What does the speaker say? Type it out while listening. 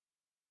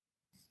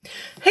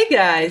Hey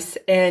guys,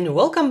 and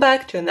welcome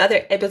back to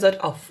another episode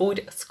of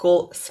Food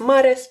School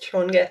Smarter,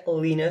 Stronger,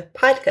 Leaner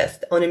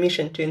podcast on a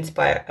mission to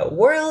inspire a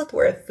world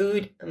where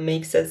food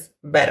makes us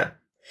better.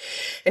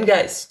 And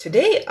guys,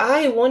 today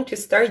I want to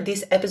start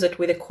this episode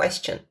with a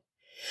question.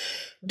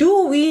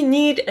 Do we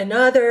need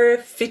another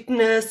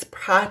fitness,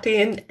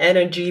 protein,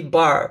 energy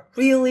bar?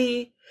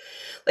 Really?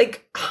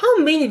 How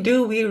many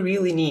do we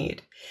really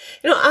need?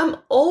 I'm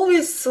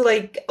always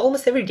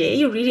almost every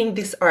day reading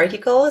these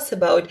articles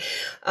about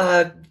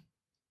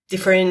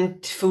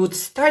different food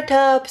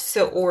startups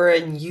or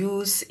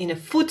news in a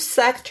food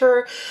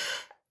sector.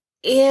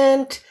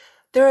 And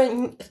there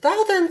are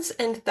thousands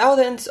and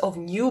thousands of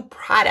new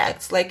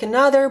products, like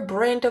another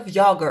brand of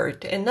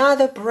yogurt,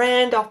 another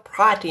brand of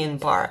protein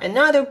bar,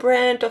 another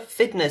brand of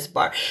fitness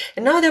bar,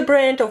 another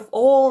brand of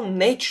all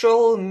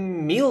natural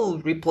meal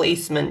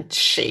replacement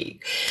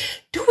shake.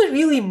 Do we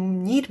really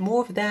need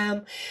more of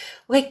them?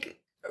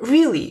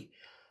 Really?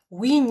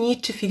 We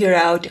need to figure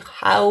out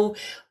how,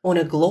 on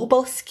a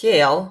global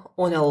scale,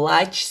 on a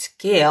large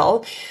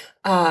scale,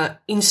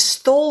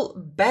 install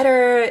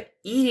better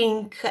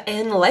eating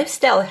and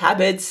lifestyle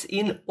habits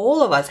in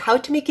all of us, how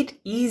to make it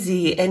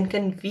easy and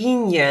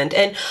convenient,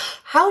 and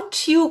how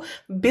to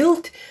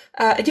build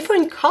a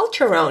different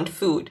culture around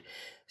food.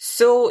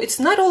 So it's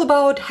not all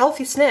about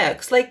healthy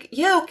snacks.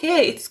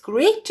 It's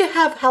great to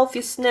have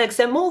healthy snacks.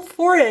 I'm all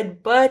for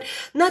it, but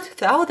not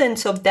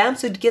thousands of them,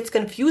 so it gets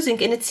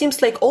confusing. And it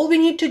seems like all we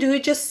need to do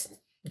is just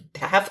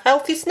have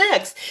healthy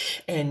snacks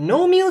and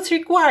no meals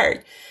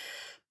required.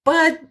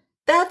 But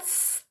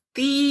that's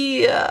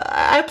the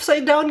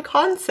upside down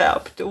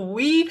concept.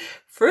 We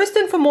first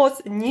and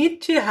foremost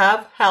need to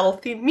have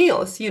healthy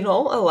meals, a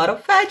lot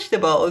of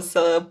vegetables,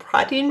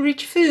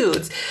 protein-rich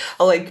foods,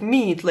 like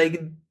meat,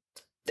 like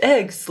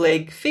eggs,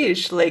 like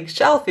fish, like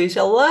shellfish,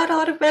 a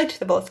lot of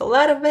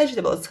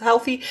vegetables,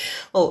 healthy,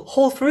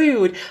 whole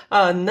fruit,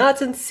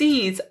 nuts and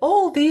seeds,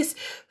 all these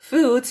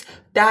foods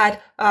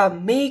that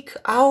make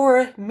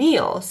our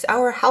meals,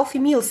 our healthy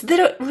meals, that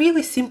are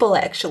really simple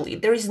actually.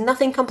 There is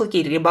nothing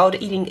complicated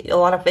about eating a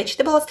lot of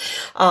vegetables,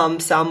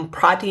 some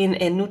protein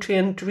and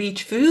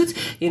nutrient-rich foods,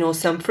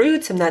 some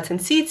fruits, some nuts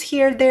and seeds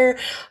here, there,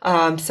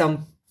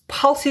 some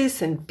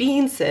pulses and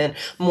beans and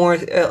a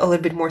little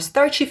bit more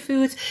starchy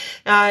foods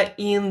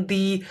in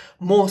the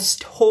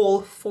most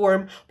whole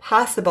form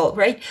possible,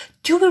 right?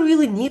 Do we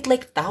really need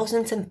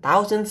thousands and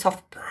thousands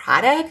of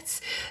products?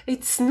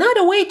 It's not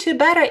a way to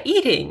better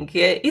eating.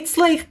 It's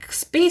like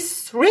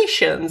space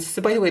rations.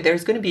 By the way,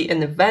 there's going to be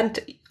an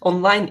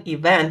online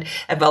event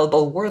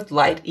available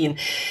worldwide in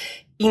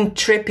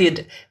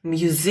Intrepid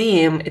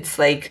Museum. It's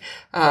like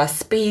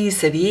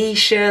space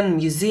aviation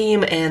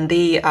museum, and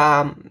they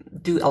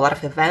do a lot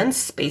of events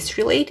space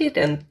related,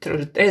 and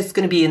there's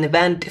going to be an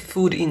event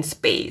food in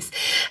space.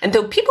 And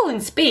the people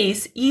in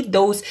space eat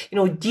those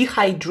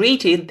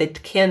dehydrated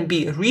that can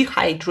be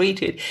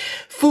rehydrated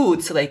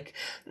foods, like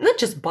not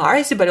just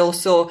bars but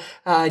also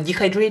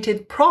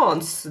dehydrated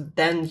prawns.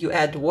 Then you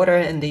add water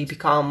and they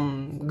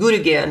become good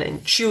again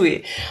and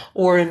chewy.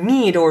 Or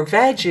meat or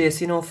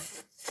veggies,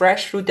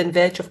 fresh fruit and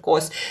veg, of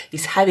course,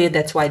 is heavy.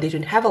 That's why they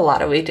don't have a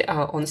lot of it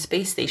on the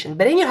space station.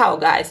 But anyhow,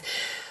 guys,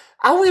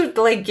 are we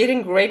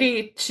getting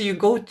ready to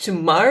go to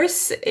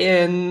Mars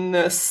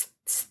and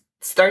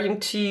starting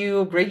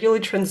to gradually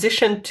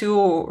transition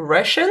to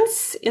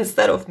rations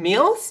instead of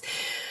meals?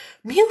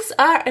 Meals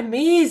are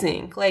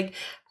amazing.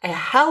 A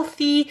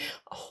healthy,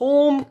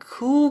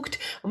 home-cooked,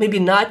 or maybe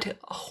not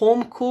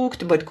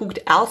home-cooked, but cooked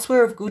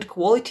elsewhere of good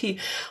quality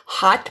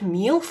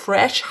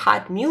fresh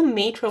hot meal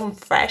made from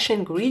fresh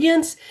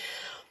ingredients.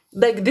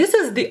 This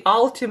is the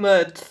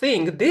ultimate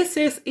thing. This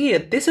is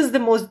it. This is the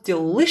most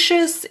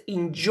delicious,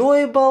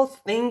 enjoyable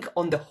thing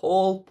on the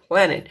whole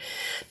planet.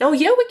 Now,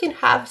 we can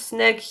have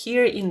snack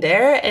here and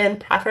there,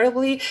 and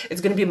preferably it's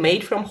going to be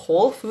made from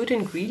whole food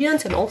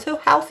ingredients and also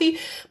healthy,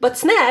 but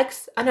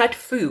snacks are not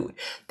food.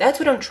 That's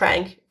what I'm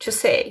trying to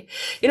say.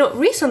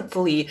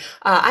 Recently,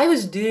 I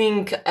was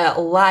doing a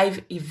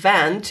live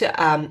event,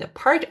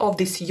 part of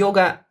this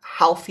yoga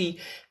healthy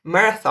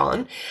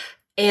marathon.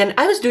 And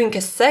I was doing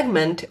a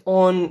segment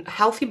on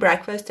healthy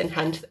breakfast and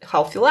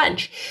healthy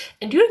lunch.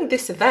 And during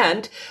this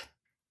event,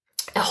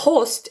 a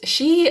host,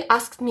 she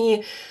asked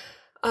me,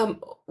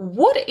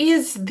 what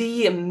is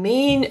the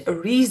main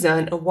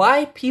reason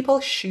why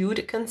people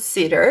should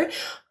consider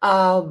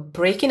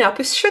breaking up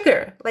with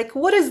sugar?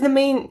 What is the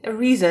main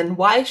reason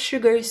why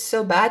sugar is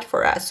so bad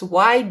for us?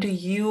 Why do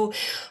you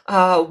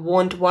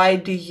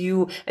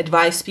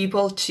advise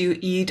people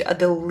to eat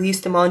the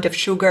least amount of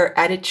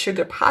added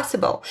sugar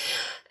possible?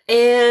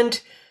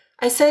 And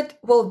I said,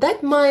 well,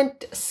 that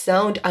might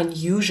sound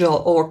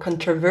unusual or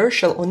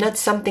controversial or not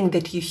something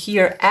that you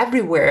hear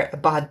everywhere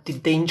about the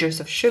dangers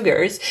of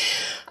sugars.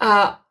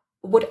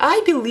 What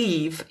I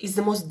believe is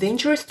the most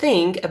dangerous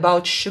thing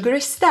about sugary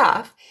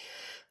stuff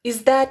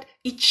is that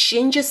it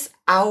changes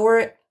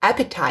our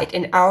appetite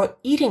and our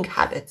eating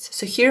habits.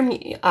 So hear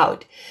me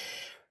out.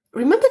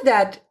 Remember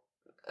that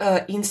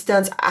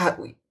instance,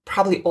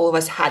 probably all of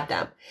us had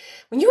them.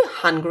 When you were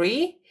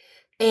hungry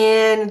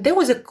and there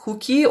was a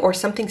cookie or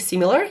something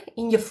similar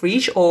in your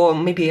fridge or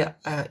maybe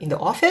in the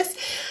office,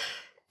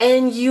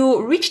 and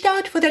you reached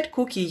out for that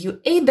cookie,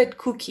 you ate that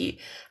cookie,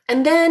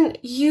 and then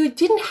you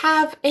didn't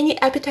have any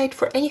appetite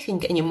for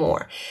anything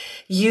anymore.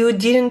 You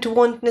didn't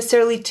want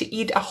necessarily to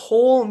eat a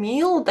whole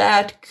meal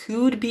that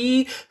could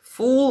be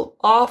full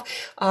of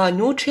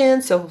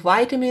nutrients, of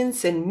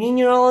vitamins and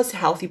minerals,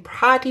 healthy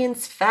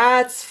proteins,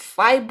 fats,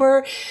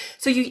 fiber.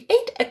 So you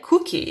ate a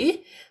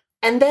cookie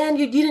and then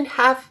you didn't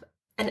have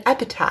an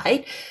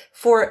appetite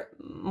for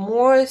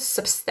more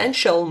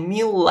substantial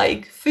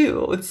meal-like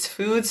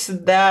foods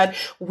that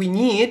we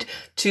need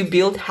to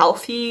build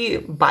healthy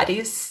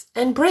bodies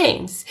and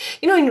brains.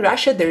 In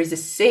Russia, there is a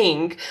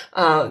saying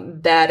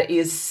that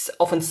is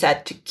often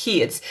said to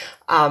kids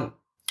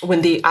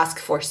when they ask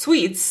for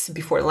sweets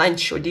before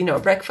lunch or dinner or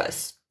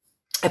breakfast.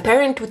 A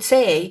parent would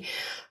say,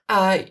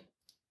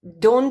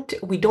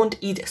 we don't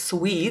eat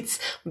sweets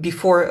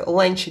before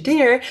lunch or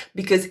dinner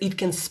because it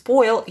can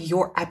spoil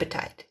your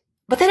appetite.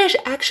 But that is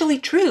actually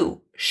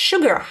true.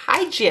 Sugar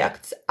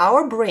hijacks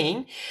our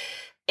brain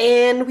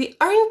and we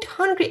aren't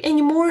hungry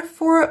anymore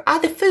for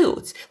other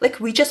foods. Like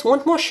we just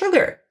want more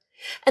sugar.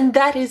 And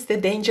that is the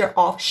danger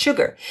of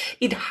sugar.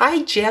 It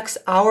hijacks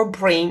our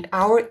brain,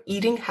 our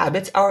eating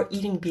habits, our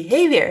eating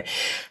behavior.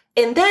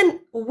 And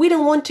then we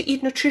don't want to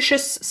eat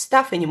nutritious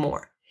stuff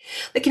anymore.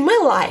 Like in my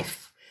life,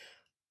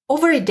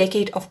 over a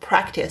decade of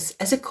practice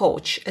as a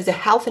coach, as a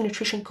health and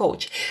nutrition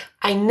coach,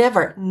 I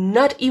never,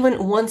 not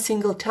even one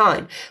single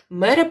time,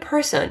 met a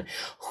person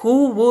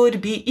who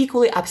would be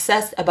equally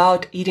obsessed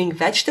about eating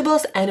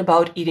vegetables and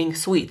about eating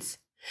sweets.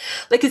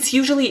 Like it's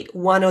usually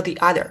one or the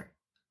other.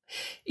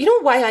 You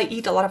know why I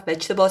eat a lot of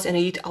vegetables and I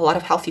eat a lot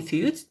of healthy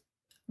foods?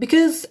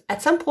 Because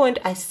at some point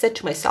I said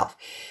to myself,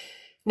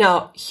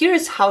 now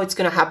here's how it's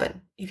going to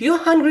happen. If you're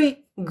hungry,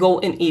 go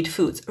and eat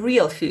foods,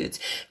 real foods,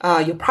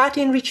 your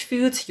protein-rich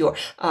foods, your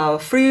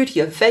fruit,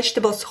 your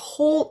vegetables,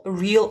 whole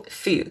real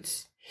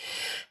foods.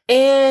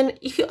 And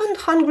if you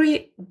aren't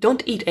hungry,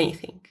 don't eat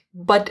anything.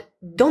 But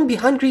don't be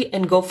hungry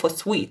and go for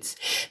sweets,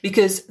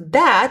 because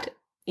that,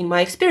 in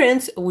my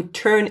experience, would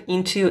turn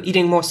into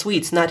eating more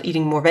sweets, not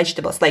eating more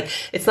vegetables. Like,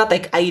 it's not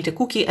like I eat a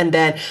cookie and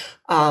then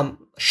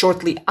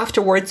shortly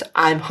afterwards,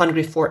 I'm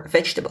hungry for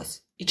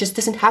vegetables. It just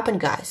doesn't happen,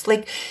 guys.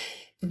 Like,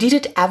 have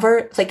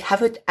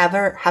it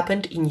ever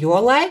happened in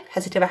your life?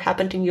 Has it ever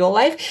happened in your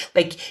life?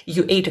 Like,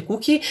 you ate a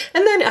cookie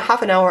and then a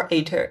half an hour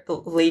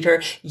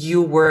later,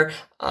 you were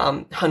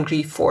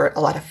hungry for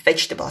a lot of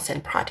vegetables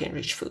and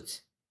protein-rich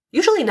foods.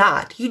 Usually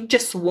not. You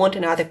just want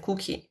another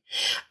cookie.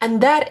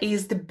 And that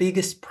is the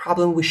biggest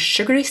problem with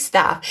sugary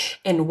stuff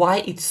and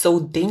why it's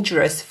so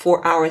dangerous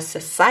for our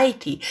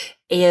society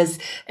as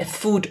a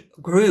food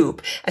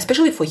group,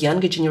 especially for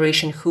younger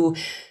generation who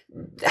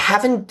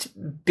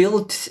haven't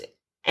built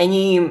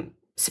any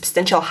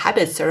substantial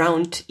habits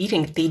around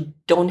eating. They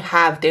don't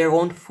have their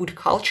own food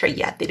culture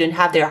yet. They don't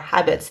have their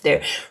habits,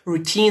 their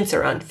routines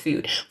around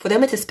food. For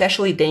them, it's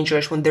especially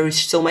dangerous when there is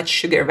so much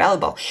sugar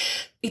available.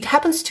 It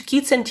happens to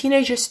kids and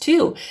teenagers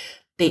too.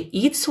 They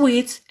eat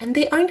sweets and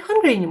they aren't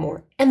hungry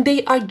anymore. And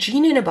they are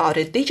genuine about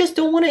it. They just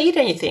don't want to eat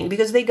anything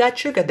because they got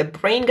sugar. The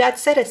brain got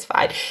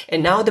satisfied.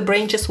 And now the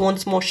brain just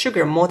wants more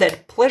sugar, more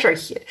that pleasure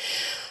hit.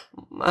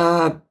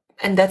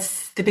 And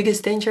that's the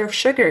biggest danger of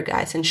sugar,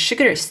 guys, and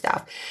sugary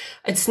stuff.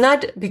 It's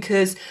not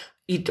because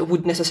it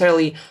would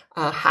necessarily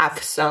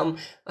have some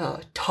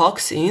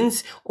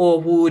toxins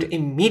or would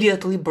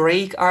immediately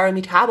break our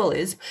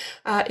metabolism.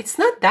 It's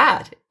not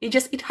that. It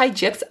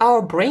hijacks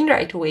our brain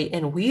right away,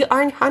 and we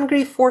aren't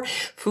hungry for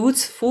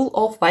foods full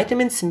of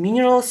vitamins,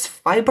 minerals,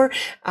 fiber,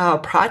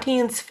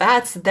 proteins,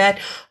 fats that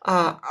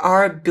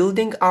are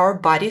building our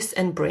bodies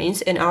and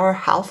brains and our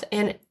health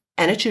and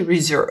energy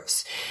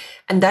reserves.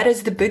 And that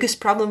is the biggest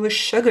problem with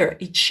sugar.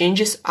 It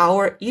changes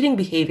our eating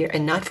behavior,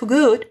 and not for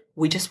good.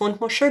 We just want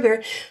more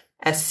sugar.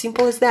 As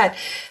simple as that.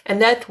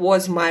 And that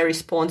was my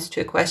response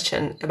to a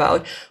question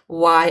about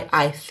why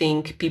I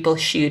think people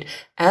should,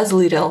 as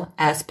little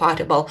as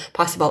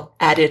possible,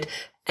 added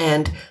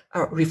and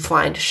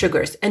refined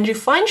sugars. And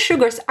refined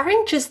sugars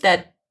aren't just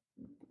that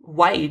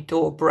white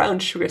or brown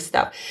sugar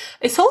stuff.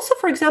 It's also,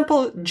 for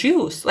example,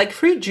 juice. Like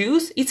fruit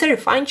juice, it's a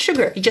refined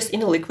sugar. It's just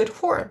in a liquid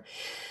form.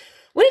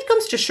 When it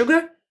comes to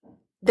sugar,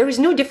 there is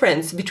no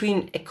difference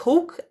between a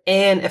Coke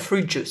and a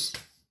fruit juice.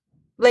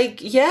 Like,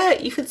 yeah,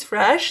 if it's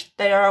fresh,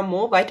 there are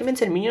more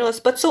vitamins and minerals,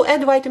 but so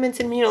add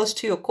vitamins and minerals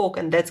to your Coke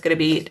and that's gonna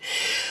be it.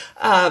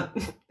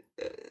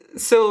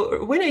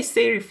 So when I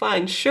say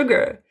refined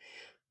sugar,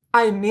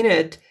 I mean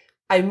it.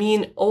 I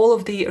mean all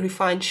of the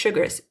refined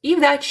sugars. If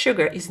that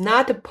sugar is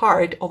not a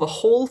part of a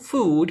whole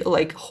food,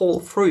 like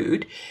whole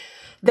fruit,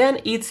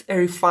 then it's a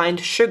refined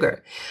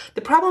sugar.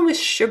 The problem with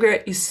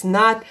sugar is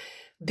not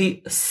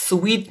the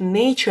sweet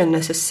nature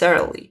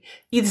necessarily.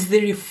 It's the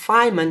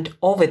refinement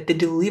of it, the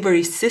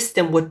delivery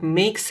system, what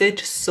makes it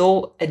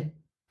so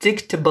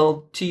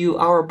addictable to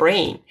our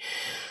brain.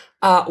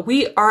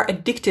 We are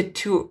addicted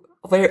to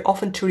very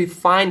often to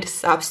refined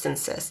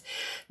substances,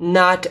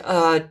 not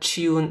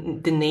to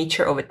the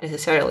nature of it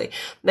necessarily.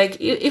 Like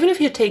even if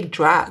you take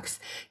drugs,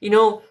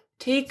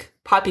 take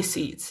poppy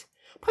seeds.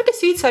 Poppy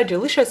seeds are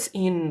delicious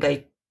in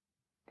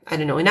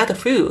in other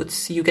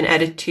foods. You can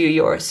add it to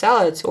your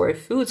salads or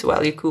foods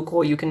while you cook,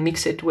 or you can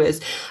mix it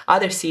with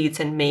other seeds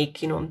and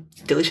make,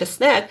 delicious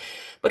snack.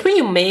 But when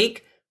you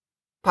make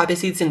poppy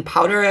seeds in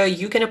powder,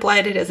 you can apply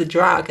it as a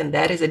drug, and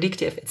that is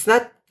addictive. It's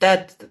not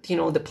that,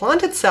 the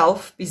plant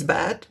itself is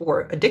bad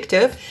or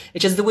addictive.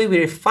 It's just the way we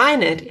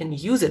refine it and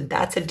use it,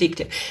 that's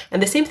addictive.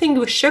 And the same thing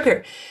with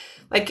sugar.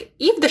 Like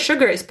if the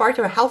sugar is part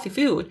of a healthy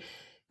food,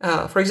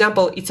 for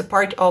example, it's a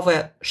part of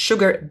a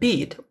sugar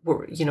beet,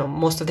 where,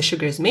 most of the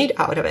sugar is made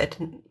out of it.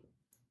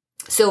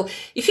 So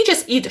if you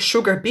just eat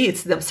sugar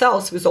beets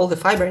themselves with all the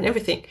fiber and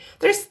everything,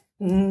 there's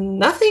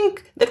nothing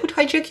that would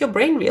hijack your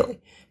brain really,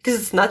 because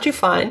it's not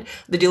refined.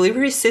 The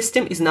delivery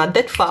system is not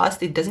that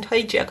fast. It doesn't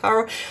hijack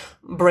our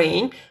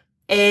brain,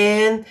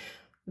 and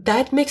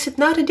that makes it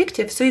not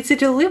addictive. So it's a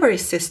delivery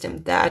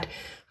system that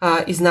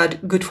is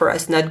not good for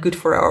us, not good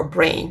for our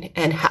brain,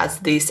 and has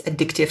this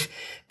addictive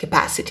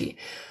capacity.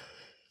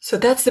 So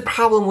that's the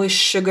problem with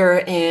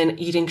sugar and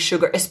eating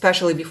sugar,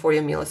 especially before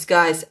your meals.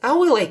 Guys, are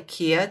we like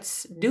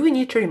kids? Do we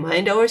need to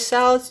remind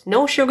ourselves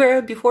no sugar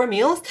before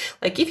meals?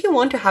 Like if you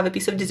want to have a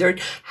piece of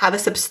dessert, have a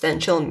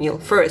substantial meal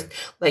first.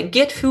 Like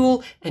get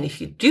full, and if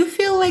you do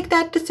feel like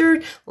that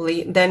dessert,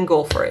 then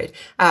go for it.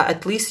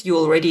 At least you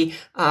already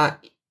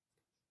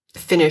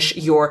finish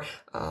your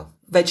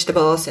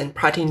vegetables and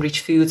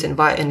protein-rich foods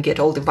and get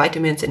all the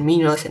vitamins and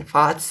minerals and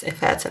fats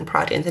and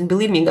proteins. And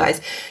believe me,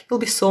 guys, you'll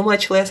be so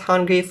much less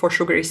hungry for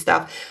sugary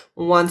stuff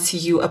once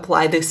you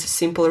apply this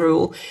simple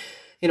rule.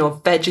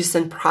 Veggies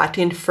and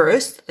protein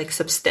first, like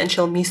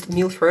substantial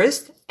meal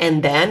first,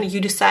 and then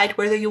you decide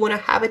whether you want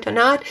to have it or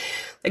not.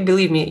 Like,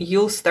 believe me,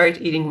 you'll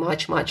start eating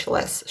much, much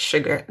less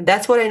sugar.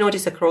 That's what I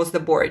notice across the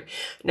board.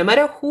 No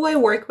matter who I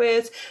work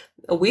with,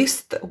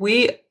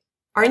 we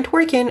aren't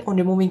working on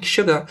removing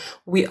sugar.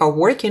 We are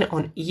working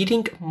on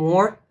eating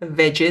more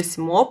veggies,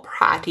 more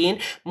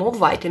protein, more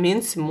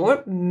vitamins,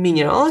 more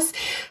minerals,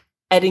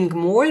 adding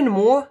more and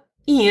more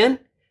in,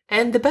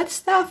 and the bad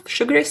stuff,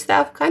 sugary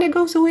stuff, kind of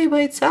goes away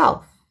by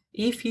itself.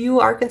 If you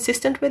are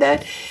consistent with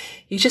that,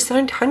 you just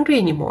aren't hungry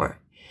anymore.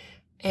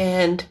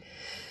 And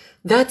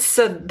that's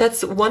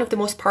one of the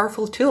most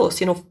powerful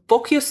tools.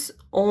 Focus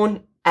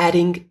on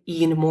adding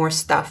in more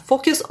stuff.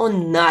 Focus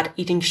on not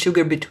eating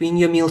sugar between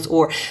your meals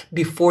or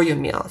before your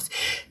meals.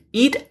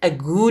 Eat a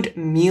good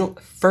meal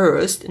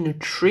first,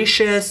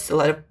 nutritious, a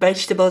lot of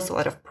vegetables, a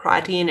lot of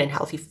protein and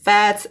healthy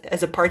fats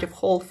as a part of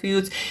whole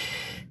foods.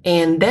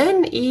 And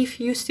then if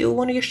you still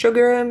want your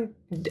sugar,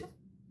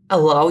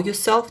 allow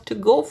yourself to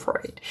go for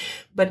it,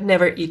 but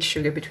never eat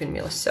sugar between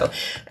meals. So,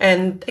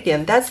 and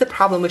again, that's the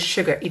problem with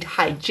sugar. It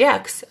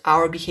hijacks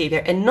our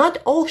behavior, and not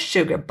all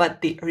sugar,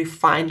 but the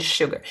refined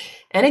sugar.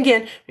 And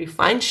again,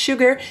 refined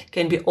sugar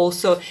can be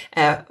also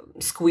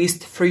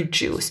squeezed fruit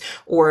juice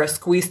or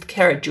squeezed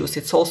carrot juice.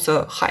 It's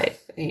also high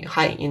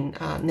in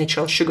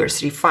natural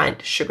sugars,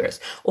 refined sugars,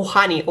 or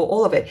honey, or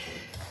all of it.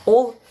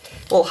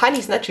 Well, honey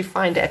is not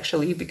refined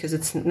actually, because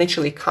it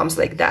naturally comes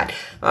like that,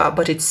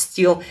 but it's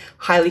still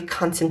highly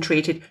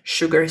concentrated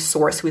sugar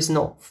source with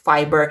no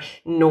fiber,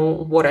 no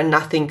water,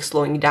 nothing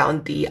slowing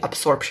down the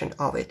absorption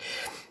of it.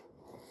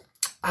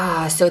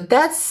 So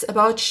that's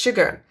about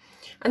sugar.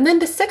 And then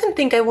the second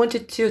thing I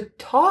wanted to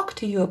talk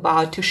to you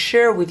about, to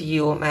share with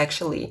you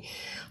actually,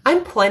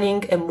 I'm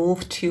planning a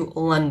move to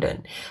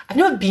London. I've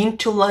never been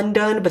to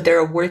London, but there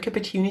are work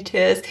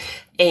opportunities,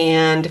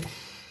 and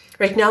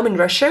right now I'm in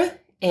Russia.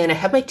 And I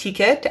have my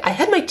ticket. I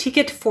had my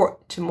ticket for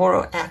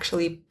tomorrow,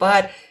 actually,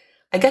 but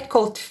I got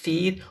cold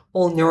feet,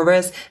 all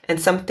nervous,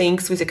 and some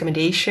things with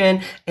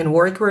accommodation and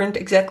work weren't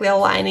exactly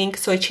aligning.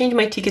 So I changed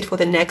my ticket for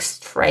the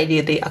next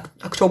Friday,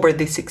 October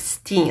the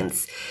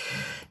 16th.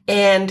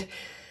 And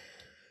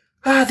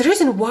the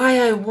reason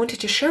why I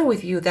wanted to share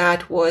with you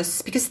that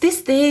was because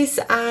these days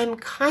I'm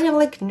kind of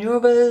like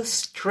nervous,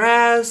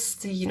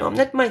 stressed, I'm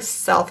not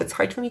myself. It's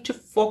hard for me to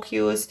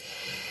focus.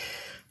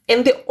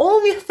 And the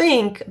only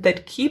thing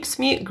that keeps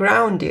me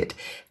grounded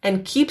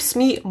and keeps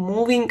me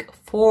moving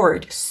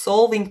forward,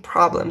 solving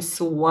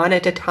problems one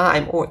at a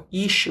time, or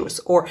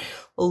issues, or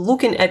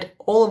looking at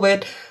all of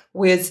it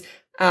with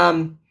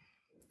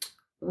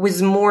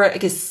more,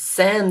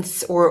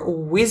 sense or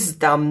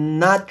wisdom,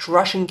 not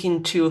rushing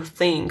into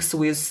things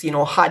with,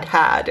 hot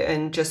head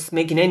and just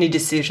making any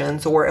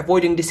decisions or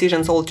avoiding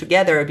decisions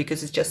altogether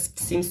because it just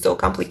seems so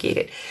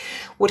complicated.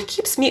 What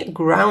keeps me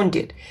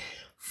grounded,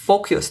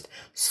 focused,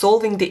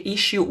 solving the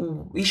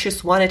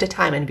issues one at a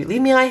time. And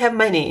believe me, I have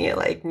many,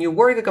 like new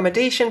work,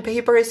 accommodation,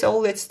 papers,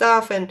 all that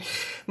stuff, and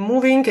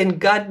moving, and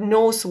God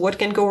knows what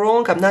can go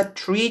wrong. I'm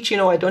not rich,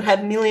 I don't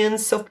have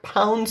millions of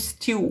pounds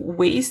to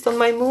waste on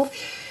my move.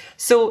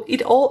 So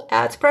it all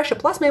adds pressure.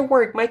 Plus my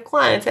work, my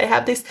clients, I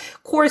have this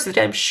course that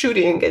I'm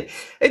shooting. And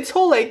it's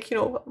all like,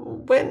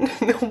 when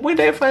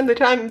I find the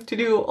time to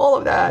do all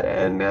of that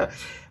and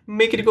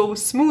make it go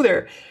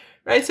smoother.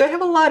 right? So I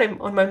have a lot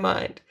on my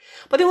mind.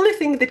 But the only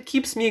thing that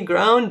keeps me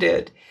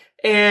grounded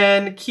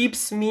and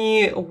keeps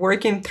me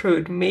working through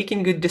it,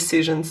 making good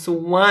decisions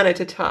one at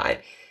a time,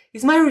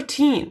 is my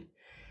routine.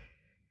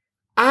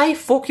 I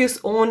focus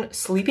on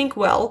sleeping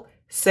well,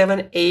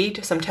 7,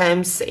 8,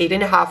 sometimes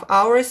 8.5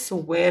 hours.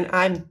 When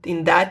I'm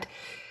in that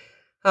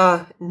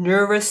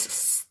nervous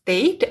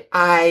state,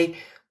 I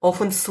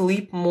often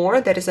sleep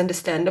more. That is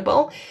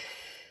understandable,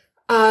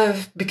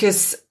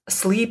 because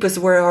sleep is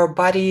where our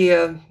body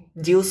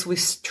deals with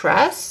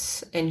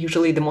stress, and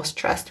usually the more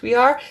stressed we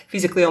are,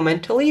 physically or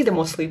mentally, the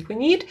more sleep we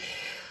need.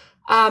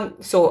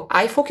 So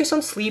I focus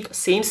on sleep,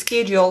 same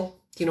schedule,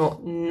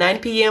 9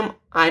 p.m.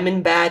 I'm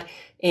in bed,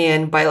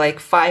 and by like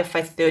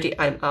 5:30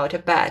 I'm out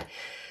of bed.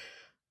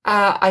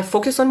 I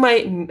focus on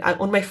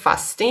my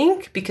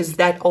fasting, because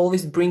that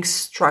always brings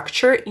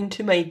structure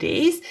into my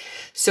days.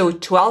 So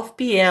 12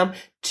 p.m.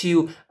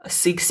 to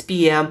 6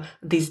 p.m.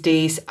 these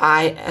days,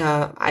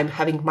 I'm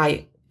having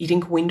my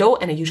eating window,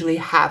 and I usually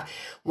have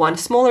one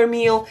smaller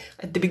meal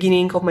at the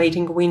beginning of my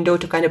eating window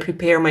to kind of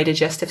prepare my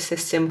digestive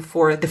system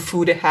for the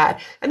food ahead.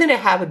 And then I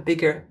have a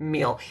bigger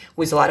meal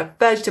with a lot of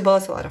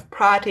vegetables, a lot of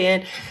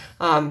protein,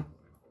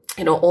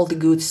 all the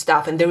good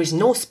stuff. And there is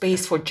no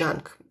space for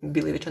junk,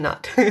 believe it or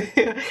not.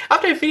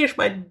 After I finish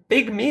my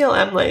big meal,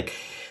 I'm like,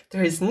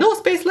 there is no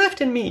space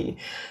left in me.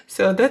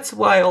 So that's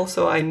why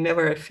also I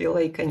never feel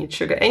like I need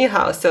sugar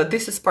anyhow. So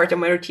this is part of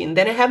my routine.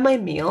 Then I have my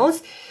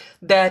meals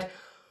that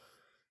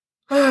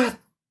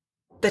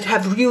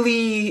have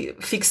really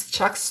fixed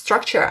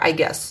structure, I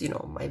guess.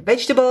 My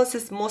vegetables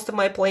is most of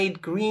my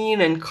plate, green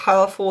and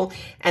colorful.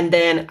 And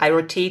then I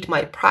rotate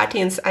my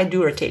proteins. I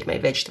do rotate my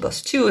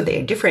vegetables too.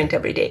 They're different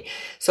every day.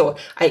 So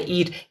I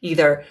eat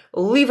either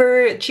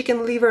liver,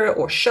 chicken liver,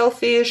 or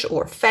shellfish,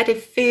 or fatty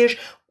fish,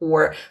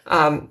 or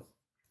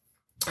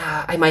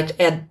I might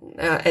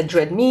add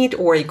red meat,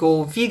 or I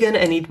go vegan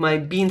and eat my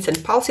beans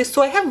and pulses.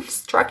 So I have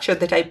structure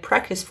that I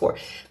practice for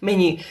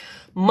many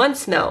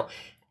months now.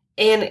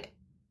 And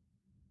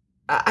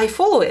I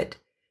follow it.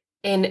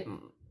 And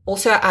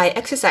also I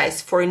exercise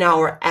for an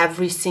hour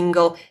every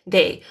single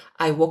day.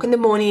 I walk in the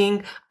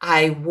morning,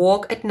 I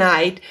walk at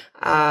night.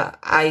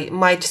 I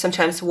might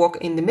sometimes walk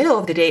in the middle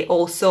of the day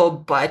also,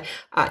 but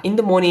in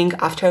the morning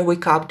after I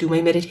wake up, do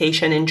my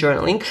meditation and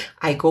journaling.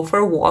 I go for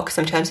a walk,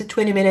 sometimes at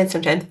 20 minutes,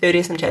 sometimes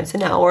 30, sometimes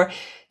an hour.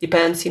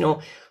 Depends,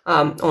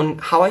 on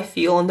how I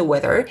feel, on the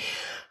weather.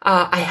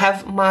 I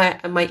have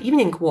my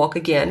evening walk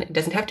again. It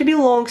doesn't have to be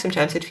long,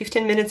 sometimes at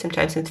 15 minutes,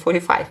 sometimes at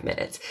 45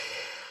 minutes.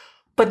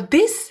 But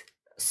this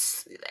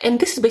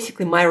is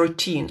basically my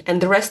routine. And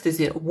the rest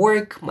is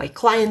work, my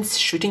clients,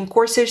 shooting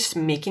courses,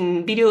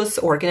 making videos,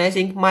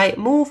 organizing my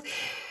move.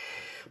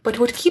 But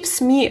what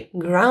keeps me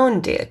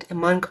grounded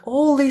among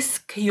all these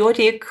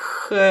chaotic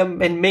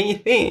and many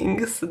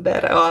things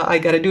that I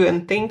gotta do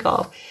and think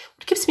of,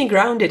 what keeps me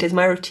grounded is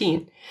my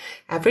routine.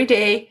 Every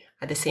day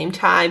at the same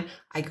time,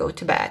 I go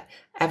to bed.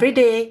 Every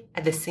day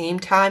at the same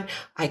time,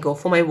 I go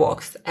for my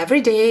walks. Every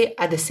day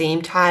at the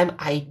same time,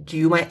 I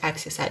do my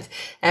exercise.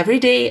 Every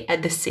day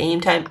at the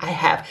same time, I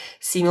have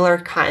similar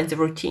kinds of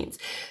routines.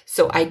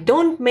 So I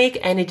don't make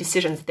any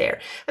decisions there.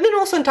 And then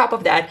also on top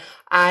of that,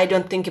 I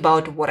don't think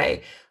about what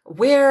I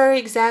wear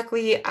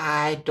exactly.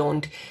 I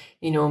don't,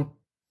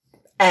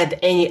 add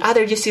any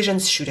other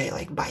decisions. Should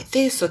I buy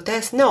this or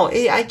this? No,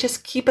 I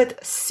just keep it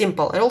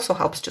simple. It also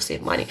helps to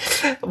save money.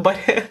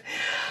 But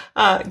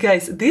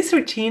guys, this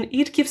routine,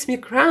 it keeps me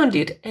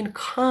grounded and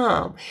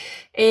calm,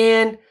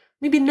 and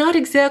maybe not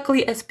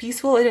exactly as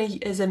peaceful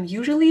as I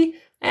usually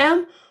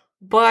am,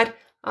 but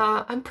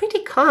I'm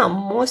pretty calm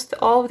most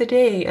of the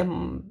day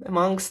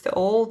amongst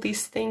all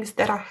these things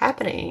that are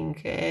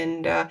happening.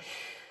 And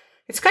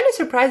it's kind of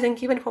surprising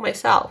even for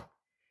myself.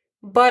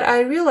 But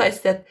I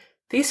realized that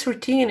this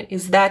routine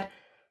is that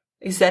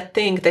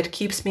thing that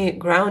keeps me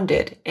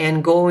grounded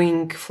and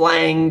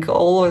flying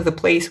all over the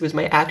place with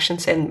my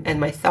actions and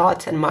my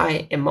thoughts and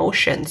my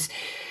emotions.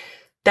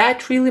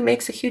 That really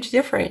makes a huge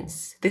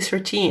difference, this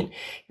routine.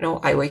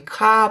 I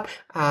wake up,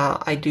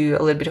 I do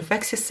a little bit of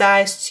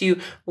exercise to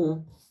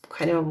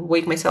kind of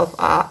wake myself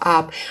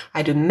up.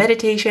 I do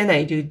meditation,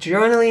 I do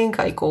journaling,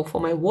 I go for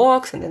my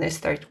walks, and then I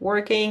start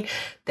working.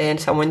 Then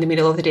somewhere in the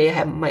middle of the day, I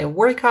have my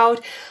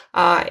workout,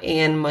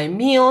 and my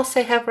meals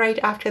I have right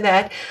after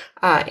that.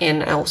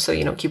 And I also,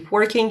 keep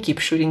working, keep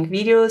shooting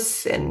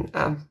videos. And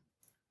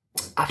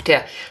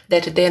after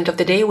that, at the end of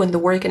the day, when the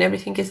work and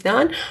everything is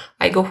done,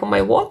 I go for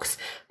my walks,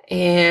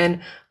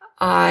 and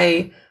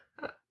I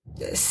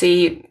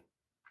say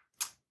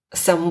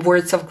some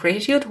words of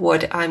gratitude,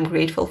 what I'm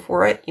grateful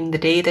for in the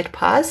day that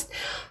passed.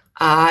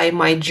 I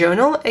might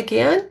journal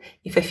again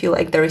if I feel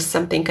like there is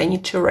something I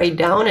need to write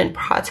down and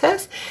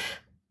process.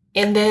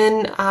 And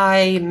then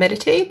I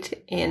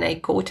meditate and I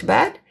go to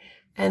bed.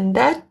 And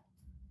that,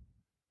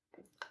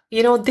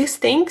 these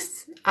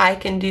things I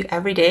can do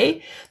every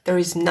day. There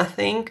is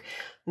nothing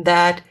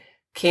that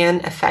can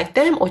affect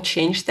them or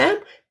change them.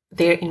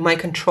 They're in my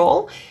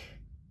control.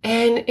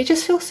 And it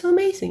just feels so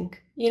amazing,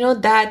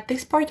 that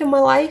this part of my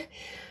life,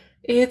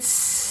 it's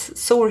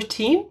so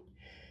routine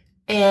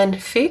and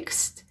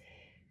fixed,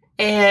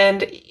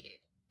 And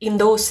in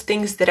those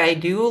things that I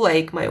do,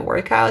 like my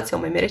workouts or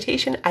my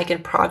meditation, I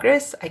can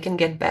progress, I can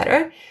get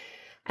better.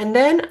 And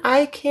then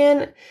I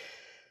can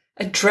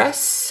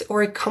address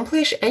or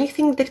accomplish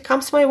anything that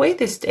comes my way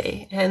this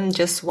day. And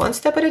just one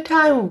step at a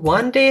time,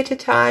 one day at a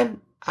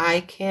time,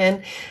 I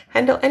can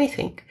handle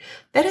anything.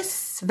 That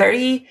is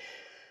very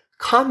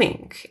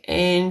calming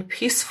and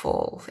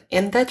peaceful.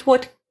 And that's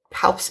what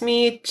helps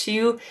me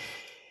to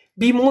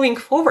be moving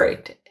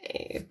forward.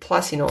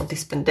 Plus,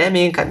 this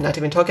pandemic, I'm not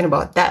even talking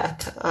about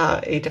that.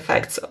 It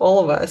affects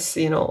all of us,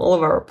 all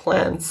of our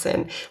plans.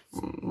 And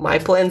my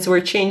plans were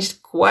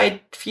changed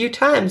quite a few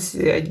times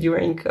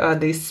during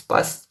these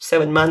past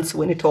 7 months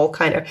when it all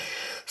kind of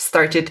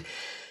started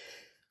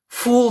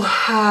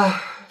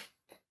the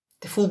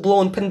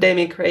full-blown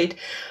pandemic, right?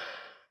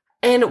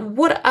 And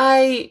what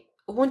I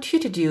want you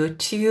to do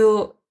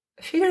to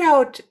figure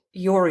out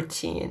your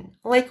routine.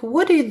 Like,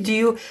 what do you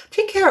do?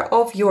 Take care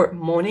of your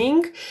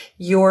morning,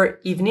 your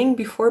evening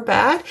before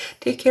bed.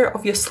 Take care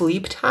of your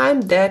sleep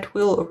time. That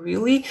will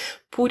really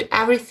put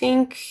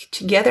everything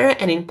together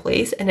and in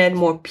place and add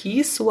more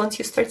peace once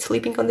you start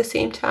sleeping on the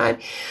same time.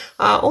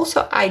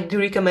 Also, I do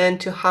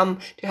recommend to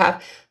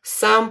have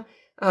some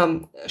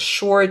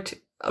short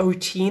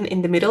routine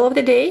in the middle of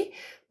the day.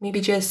 Maybe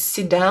just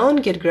sit down,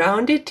 get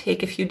grounded,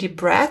 take a few deep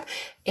breaths,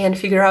 and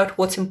figure out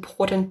what's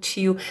important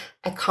to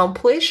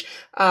accomplish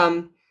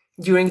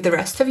during the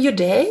rest of your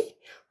day.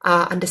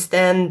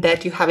 Understand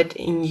that you have it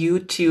in you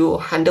to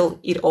handle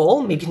it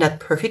all. Maybe not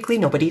perfectly.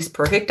 Nobody's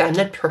perfect. I'm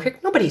not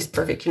perfect. Nobody's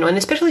perfect, And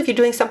especially if you're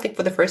doing something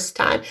for the first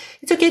time,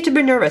 it's okay to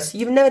be nervous.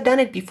 You've never done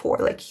it before.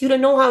 Like, you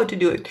don't know how to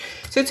do it.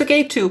 So it's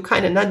okay to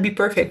kind of not be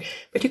perfect,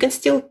 but you can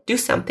still do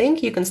something.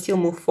 You can still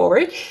move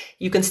forward.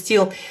 You can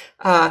still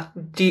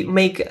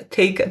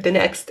take the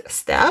next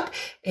step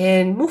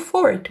and move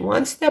forward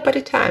one step at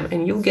a time,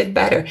 and you'll get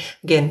better.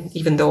 Again,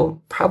 even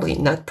though probably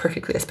not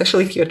perfectly,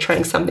 especially if you're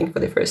trying something for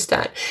the first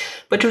time.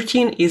 But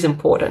routine is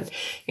important.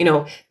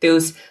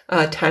 Those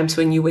times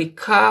when you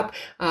wake up,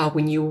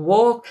 when you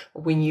walk,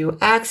 when you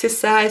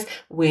exercise,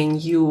 when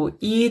you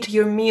eat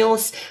your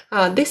meals,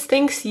 these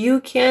things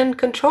you can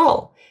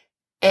control,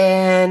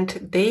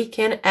 and they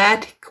can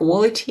add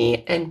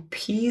quality and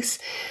peace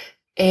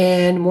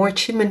and more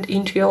achievement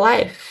into your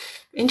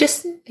life. And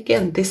just,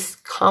 again, this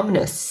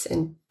calmness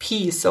and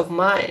peace of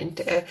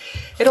mind,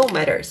 it all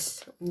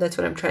matters. That's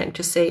what I'm trying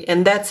to say.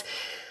 And that's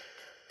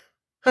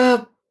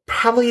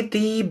probably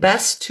the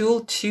best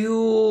tool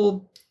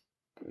to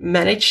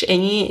manage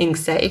any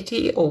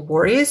anxiety or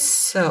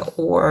worries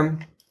or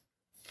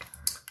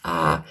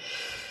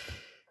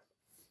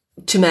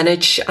to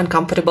manage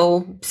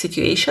uncomfortable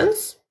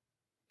situations.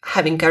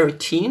 Having a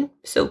routine.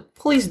 So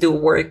please do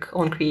work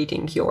on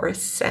creating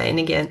yours. And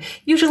again,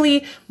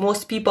 usually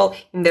most people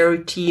in their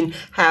routine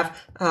have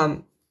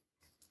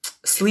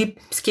sleep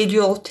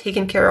schedule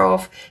taken care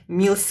of,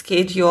 meal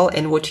schedule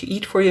and what you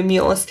eat for your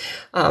meals,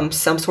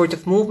 some sort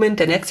of movement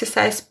and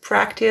exercise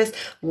practice.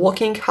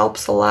 Walking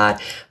helps a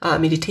lot,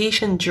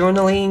 meditation,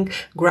 journaling,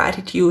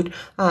 gratitude.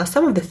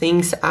 Some of the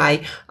things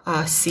I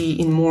see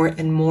in more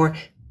and more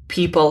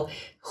people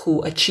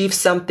who achieve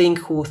something,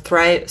 who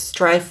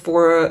strive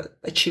for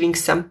achieving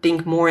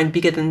something more and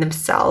bigger than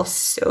themselves.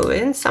 So,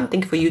 and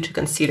something for you to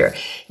consider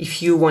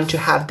if you want to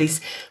have this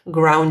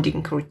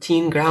grounding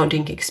routine,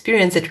 grounding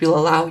experience that will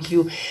allow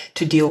you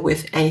to deal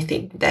with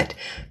anything that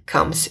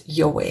comes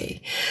your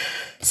way.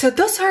 So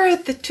those are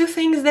the two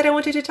things that I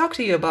wanted to talk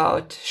to you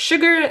about: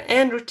 sugar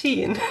and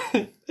routine.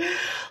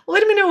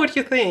 Let me know what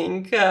you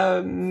think.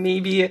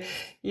 Maybe,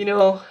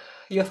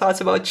 your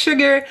thoughts about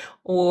sugar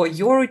or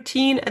your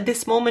routine at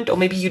this moment, or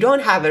maybe you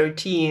don't have a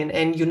routine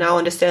and you now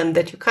understand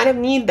that you kind of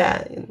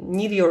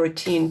need your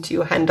routine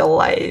to handle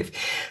life.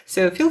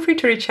 So feel free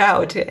to reach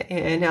out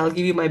and I'll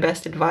give you my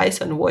best advice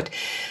on what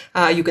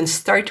you can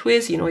start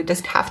with. It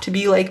doesn't have to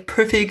be like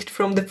perfect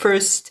from the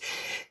first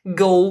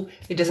go.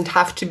 It doesn't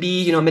have to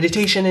be,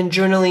 meditation and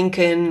journaling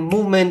and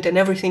movement and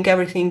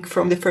everything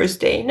from the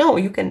first day. No,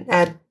 you can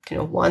add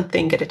one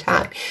thing at a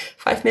time.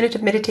 5 minutes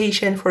of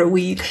meditation for a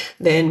week,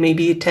 then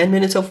maybe 10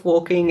 minutes of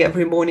walking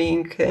every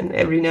morning and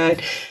every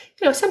night.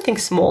 Something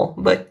small,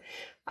 but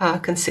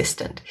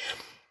consistent.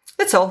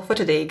 That's all for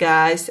today,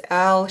 guys.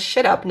 I'll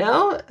shut up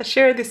now.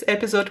 Share this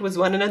episode with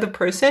one another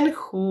person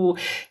who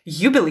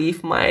you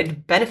believe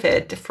might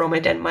benefit from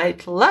it and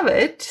might love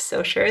it.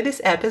 So share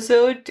this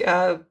episode,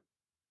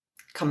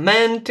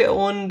 comment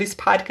on this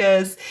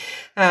podcast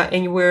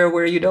anywhere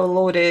where you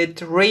download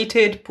it, rate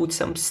it, put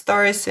some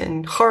stars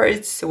and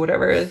hearts,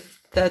 whatever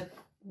that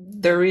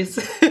there is.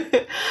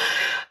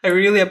 I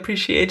really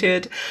appreciate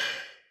it.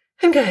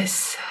 And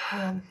guys,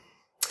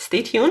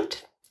 stay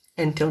tuned.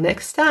 Until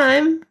next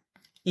time,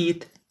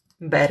 eat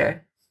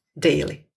better daily.